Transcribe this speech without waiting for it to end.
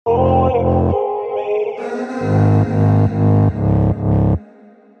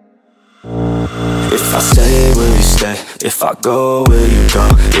If I stay, will you stay? If I go, will you go?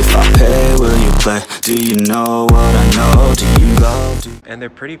 If I pay, will you play? Do you know what I know? Do you love? And they're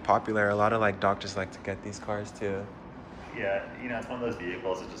pretty popular. A lot of like doctors like to get these cars too. Yeah, you know, it's one of those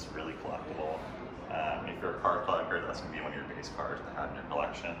vehicles that's just really collectible. If you're a car collector, that's going to be one of your base cars to have in your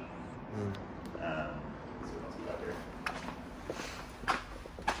collection. Let's see what else we got here.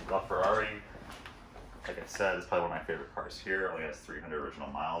 The Ferrari, like I said, is probably one of my favorite cars here. It only has 300 original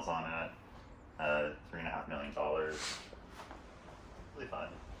miles on it. $3.5 million. Really fun.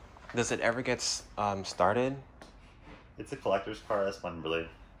 Does it ever get started? It's a collector's car. That's one really,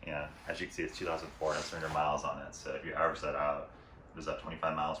 you know, as you can see, it's 2004 and it's 300 miles on it. So if you average that out, it was at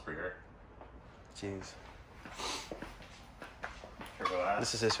 25 miles per year. Jeez. Turbo S.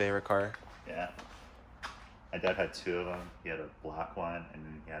 This is his favorite car. Yeah. My dad had two of them. He had a black one and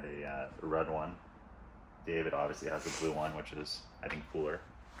then he had a red one. David obviously has the blue one, which is, I think, cooler.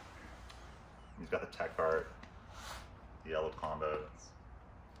 He's got the tech art, the yellow combo. It's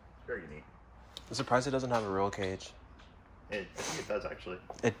very unique. I'm surprised it doesn't have a roll cage. I think it does, actually.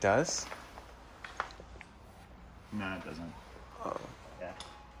 It does? No, it doesn't. Oh. Yeah.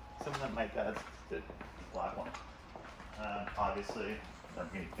 Some of them my dad did, the black one. Obviously,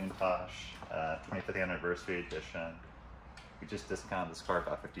 Lamborghini Countach, 25th anniversary edition. We just discounted this car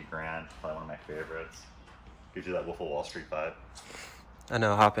about 50 grand. Probably one of my favorites. Gives you that Wolf of Wall Street vibe. I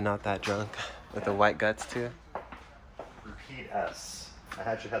know, hopping out that drunk with the white guts too. Repeat S. I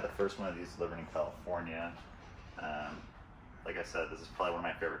actually had the first one of these delivered in California. Like I said, this is probably one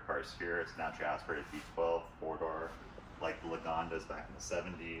of my favorite cars here. It's naturally aspirated V12, four-door, like the Lagondas back in the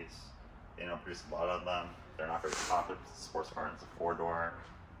 70s. They don't produce a lot of them. They're not very popular. It's a sports car and it's a four-door.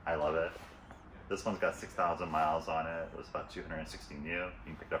 I love it. This one's got 6,000 miles on it. It was about 260 new. You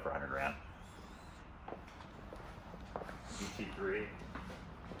can pick it up for 100 grand. GT3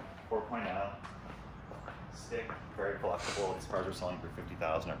 4.0 stick, very collectible. These cars were selling for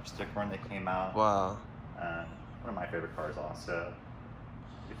 50,000 over stick when they came out. Wow. One of my favorite cars also.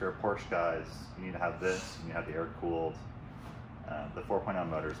 If you're a Porsche guys, you need to have this. You need to have the air cooled. The 4.0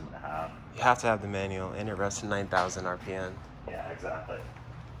 motors I'm gonna have. You have to have the manual, and it runs to 9,000 RPM. Yeah, exactly.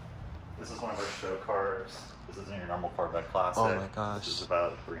 This is one of our show cars. This isn't your normal Corvette Classic. Oh my gosh. This is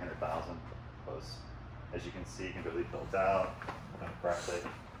about 300,000. Close. As you can see, completely built out, correctly.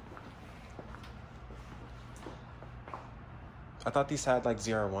 I thought these had like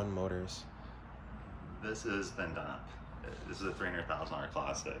ZR1 motors. This has been done up. This is a $300,000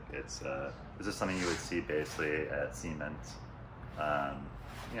 Classic. This is something you would see basically at Siemens.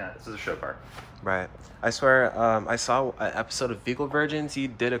 Yeah, this is a show car. Right. I swear, I saw an episode of Vehicle Virgins. He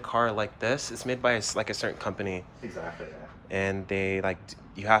did a car like this. It's made by a certain company. Exactly. Yeah. And they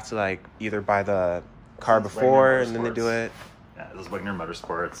you have to either buy the car before and then they do it. Yeah, this is Wagner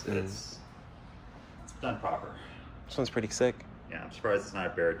Motorsports. It's done proper. This one's pretty sick. Yeah, I'm surprised it's not a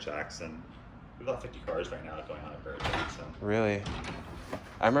Barrett Jackson. We've got 50 cars right now going on at Barrett Jackson. Really?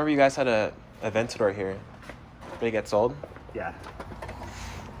 I remember you guys had a Aventador here. Did it get sold? Yeah.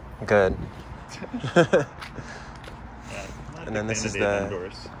 Good. Yeah, and then this is the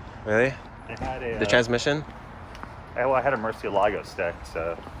Aventadors. Really? They had The transmission? I had a Murcielago stick,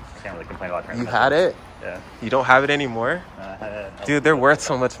 so I can't really complain about transmission. You had it? Yeah. You don't have it anymore? I had it. Dude, they're worth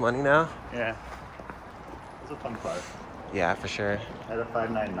so much money now. Yeah. It was a fun car. Yeah, for sure. I had a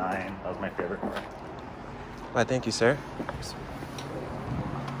 599. That was my favorite car. Well, thank you, sir.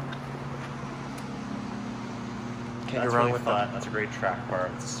 Can't go wrong really with fun. that. That's a great track car.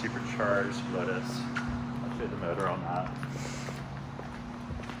 It's a supercharged Lotus. I'll show you the motor on that.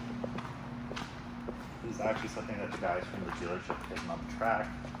 This is actually something that the guys from the dealership taken on the track.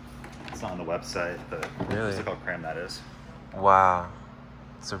 It's not on the website, but Really? look how cram that is. Wow.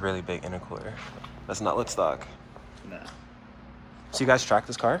 It's a really big intercooler. Does not look stock. No. So you guys track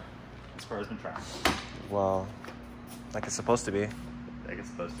this car? This car has been tracked. Well, like it's supposed to be. Like it's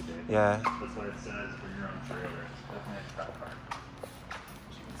supposed to be. Yeah. That's what it says for your own trailer. It's definitely a track car.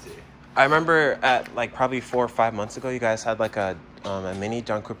 As you can see. I remember at probably 4 or 5 months ago, you guys had a mini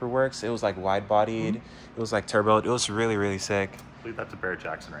John Cooper Works. It was wide bodied. It was turbo. It was really, really sick. I believe that's a Barrett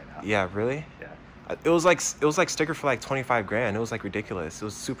Jackson right now. Yeah, really? Yeah. It was like sticker for 25 grand. It was ridiculous. It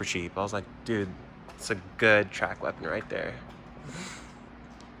was super cheap. I was like, dude, it's a good track weapon right there.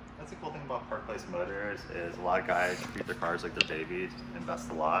 That's the cool thing about Park Place Motors is a lot of guys treat their cars like their babies, invest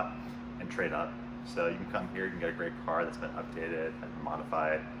a lot, and trade up. So you can come here, you can get a great car that's been updated and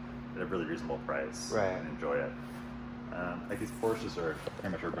modified at a really reasonable price, Right. and enjoy it. Like these Porsches are pretty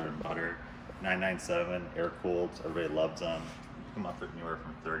much our bread and butter. 997 air cooled, everybody loves them. You come up for anywhere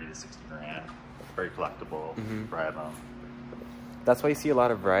from 30 to 60 grand. Very collectible. Drive them. That's why you see a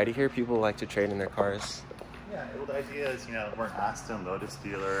lot of variety here. People like to trade in their cars. Yeah, well, the idea is, we're an Aston Lotus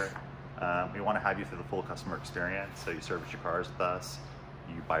dealer. We want to have you through the full customer experience. So you service your cars with us,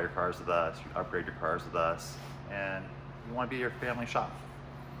 you buy your cars with us, you upgrade your cars with us, and we want to be your family shop.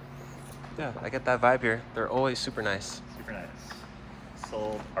 Yeah, I get that vibe here. They're always super nice. Super nice.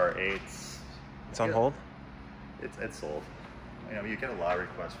 Sold R8s. It's on hold? It's sold. You get a lot of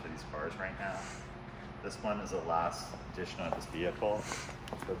requests for these cars right now. This one is the last edition of this vehicle.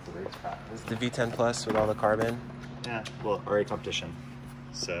 So it's the racetrack. It's the V10 Plus with all the carbon. Yeah, well, R8 competition.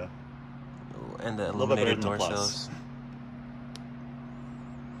 So. And the illuminated door sills.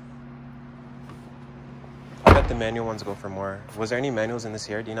 I bet the manual ones go for more. Was there any manuals in this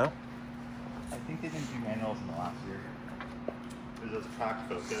year? Do you know? I think they didn't do manuals in the last year. There's track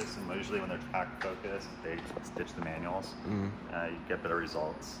focus, and usually when they're track focused, they stitch the manuals. You get better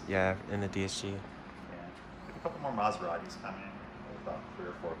results. Yeah, in the DSG. Yeah. There's a couple more Maseratis coming. There's about 3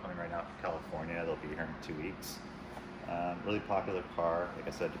 or 4 coming right now from California. They'll be here in 2 weeks. Really popular car. Like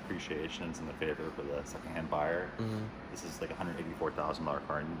I said, depreciation's in the favor for the secondhand buyer. This is like a $184,000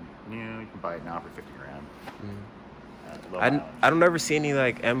 car new. You can buy it now for $50,000. I don't ever see any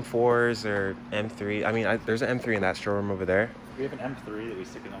like M4s or M3. I mean, there's an M3 in that showroom over there. We have an M3 that we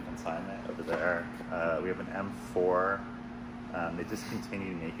stick it on consignment over there. We have an M4. They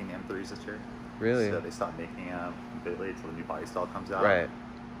discontinued making M3s this year. Really? So they stopped making them completely until the new body style comes out. Right.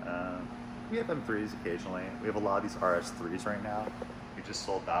 We have M3s occasionally. We have a lot of these RS3s right now. We just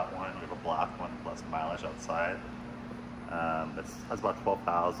sold that one. We have a black one plus mileage outside. This has about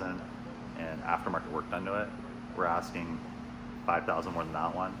 12,000 and aftermarket work done to it. We're asking 5,000 more than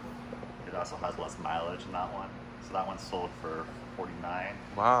that one. It also has less mileage than that one. So that one's sold for 49.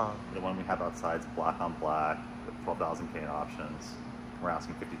 Wow. The one we have outside is black on black with 12,000 K in options. We're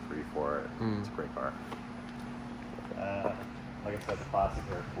asking 53 for it. It's a great car. Like I said, the classic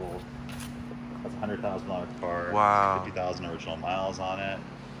air cooled. That's a $100,000 car. Wow. 50,000 original miles on it.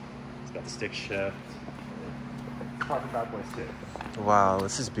 It's got the stick shift. It's proper bad boys too. Wow,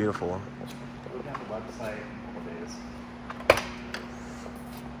 this is beautiful. Look at the website in a couple days.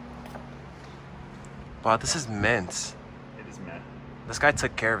 Wow, this is mint. It is mint. This guy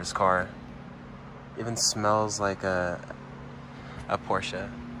took care of his car. Even smells like a Porsche.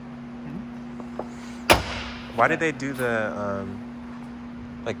 Why did they do the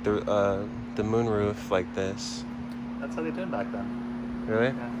moonroof like this? That's how they did it back then. Really?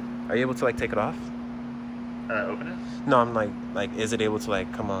 Yeah. Are you able to like take it off? Open it? No, I'm like, is it able to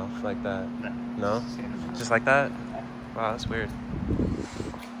like come off like that? No. No? Just like that? Wow, that's weird.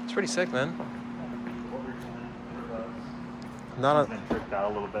 It's pretty sick, man. It's been tricked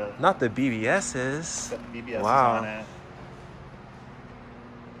out a little bit. Not the BBS's. Got the BBS Wow. on it.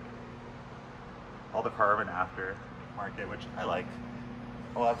 All the carbon after market, which I like.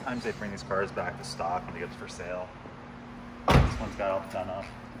 A lot of times they bring these cars back to stock when they get for sale. This one's got all done up.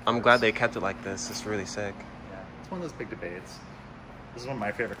 I'm glad they kept it like this. It's really sick. Yeah, it's one of those big debates. This is one of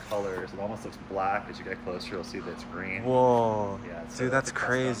my favorite colors. It almost looks black. As you get closer, you'll see that it's green. Whoa. Yeah, Dude, that's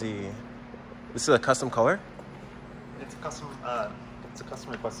crazy. This is a custom color? It's a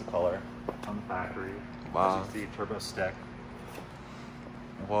custom requested color on the factory. Wow. As you see, turbo stick.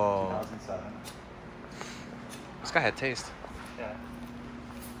 Whoa. 2007. This guy had taste. Yeah.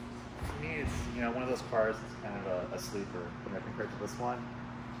 To me, it's one of those cars that's kind of a sleeper compared to this one.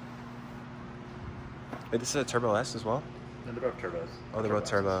 Wait, this is a Turbo S as well? No, they're both turbos. Oh, they're both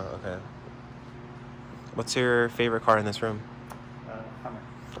turbo. Okay. What's your favorite car in this room? Hummer.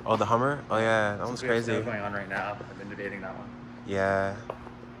 Oh, the Hummer? Oh yeah, that one's We have crazy. snow going on right now. I've been debating that one. Yeah.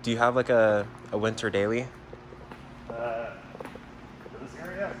 Do you have like a winter daily? For this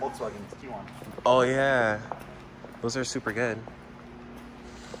area, Volkswagen's T1. Oh yeah. Those are super good.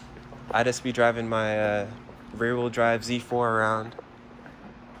 I just be driving my rear-wheel drive Z4 around.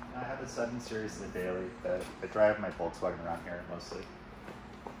 I have the 7 Series of the daily. I drive my Volkswagen around here mostly.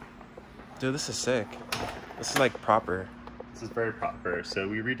 Dude, this is sick. This is like proper. This is very proper. So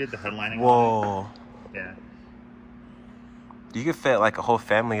we redid the headlining. Whoa. Yeah. You could fit like a whole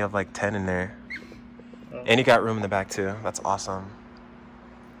family of like 10 in there. Oh. And you got room in the back too. That's awesome.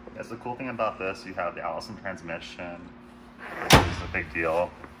 That's the cool thing about this. You have the Allison transmission, which is a big deal.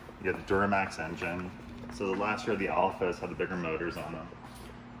 You have the Duramax engine. So the last year the Alphas had the bigger motors on them.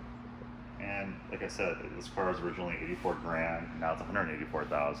 And like I said, this car was originally 84 grand. Now it's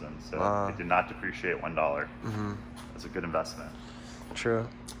 184,000. So Wow. it did not depreciate $1. Mm-hmm. It's a good investment. True.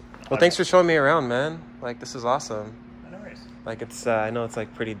 Well, thanks for showing me around, man. Like, this is awesome. No worries. Like, it's I know it's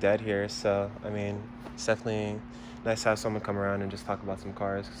like pretty dead here, so I mean, it's definitely nice to have someone come around and just talk about some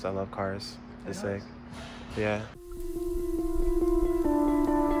cars because I love cars. It's like, yeah.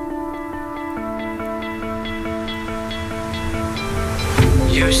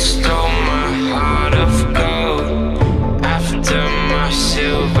 You stole my heart of gold after my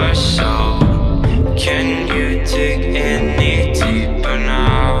silver soul. Can you dig any deeper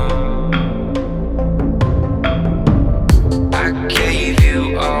now? I gave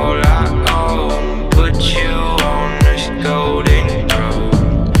you all I own, put you on this golden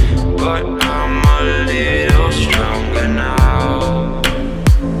throne, but I'm a little stronger now.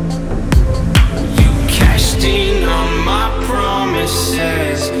 You cashed in on my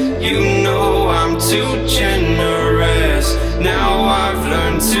promises, you know I'm too generous. Now I've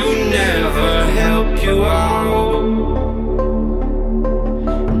learned to never help you out,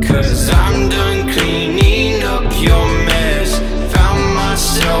 'cause I'm done cleaning up your mess. Found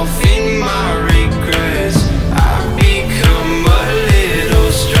myself in my regrets. I've become a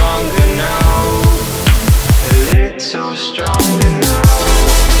little stronger now, a little stronger now.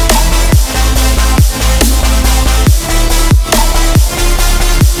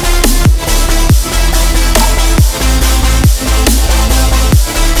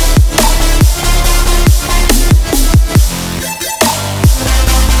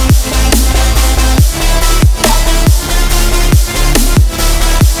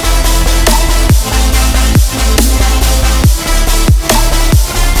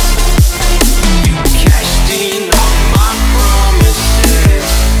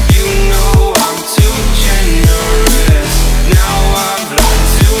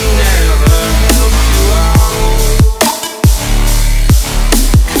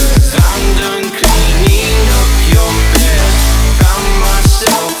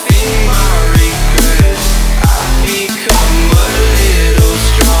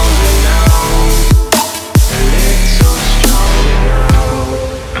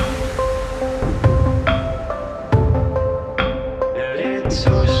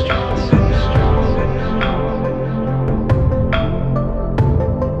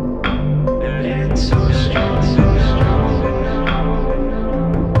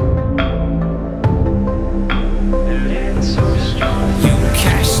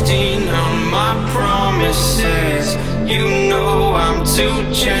 You know I'm too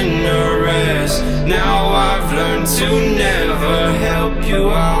generous. Now I've learned to never help you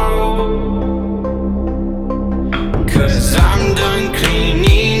out.